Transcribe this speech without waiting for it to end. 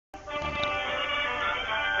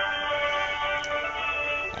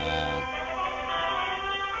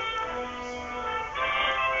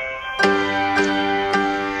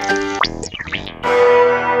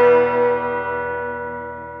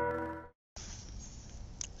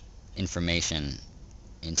information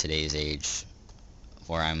in today's age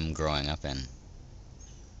where I'm growing up in,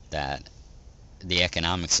 that the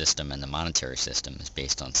economic system and the monetary system is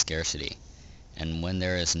based on scarcity. And when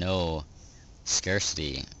there is no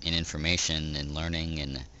scarcity in information, in learning,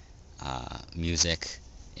 in music,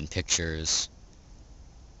 in pictures,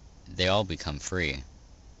 they all become free.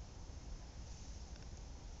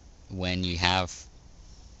 When you have,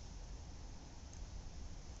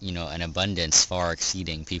 an abundance far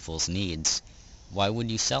exceeding people's needs, why would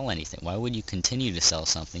you sell anything? Why would you continue to sell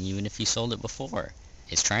something even if you sold it before?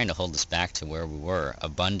 It's trying to hold us back to where we were.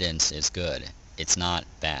 Abundance is good. It's not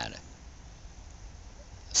bad.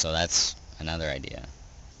 So that's another idea.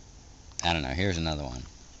 I don't know. Here's another one.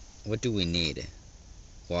 What do we need?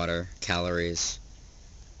 Water, calories,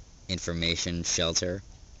 information, shelter.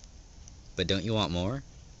 But don't you want more?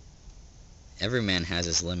 Every man has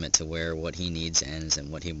his limit to where what he needs ends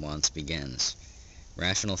and what he wants begins.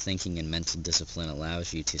 Rational thinking and mental discipline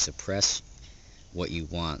allows you to suppress what you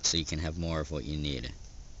want so you can have more of what you need.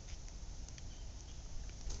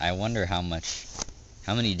 I wonder how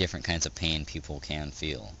many different kinds of pain people can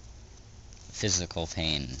feel. Physical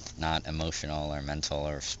pain, not emotional or mental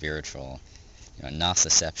or spiritual.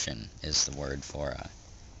 Nociception is the word for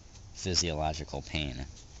physiological pain.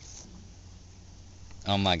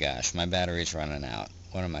 Oh my gosh, my battery's running out.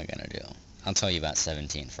 What am I gonna do? I'll tell you about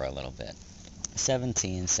 17 for a little bit.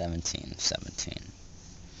 17.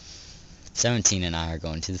 17 and I are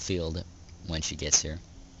going to the field when she gets here.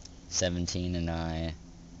 17 and I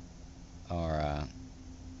are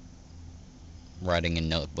writing in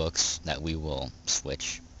notebooks that we will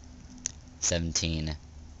switch. 17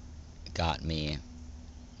 got me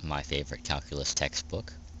my favorite calculus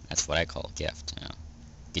textbook. That's what I call a gift.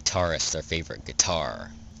 Guitarists, their favorite guitar.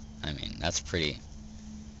 I mean, that's a pretty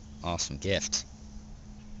awesome gift.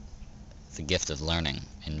 The gift of learning,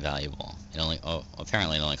 invaluable.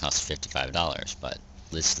 Apparently it only costs $55, but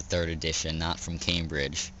this is the third edition, not from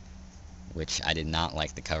Cambridge, which I did not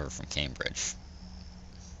like the cover from Cambridge.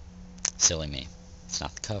 Silly me. It's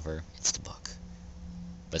not the cover, it's the book.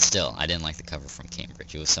 But still, I didn't like the cover from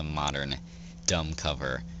Cambridge. It was some modern, dumb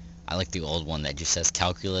cover. I like the old one that just says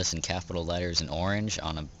calculus in capital letters in orange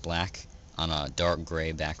on a dark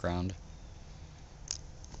gray background.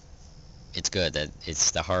 It's good. That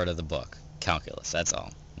it's the heart of the book. Calculus, that's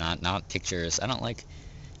all. Not pictures.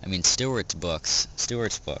 Stewart's books.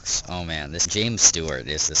 Oh man, this James Stewart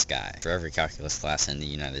is this guy for every calculus class in the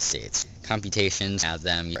United States. Computations, add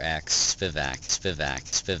them, your X,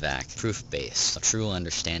 Spivak, proof base, true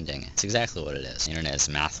understanding. It's exactly what it is. The internet is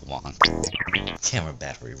math wonk. Camera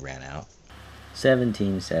battery ran out.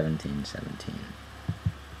 17.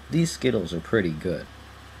 These Skittles are pretty good.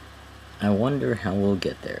 I wonder how we'll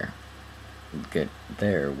get there. Get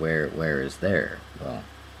there? Where is there? Well,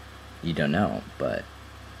 you don't know, but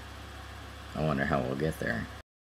I wonder how we'll get there.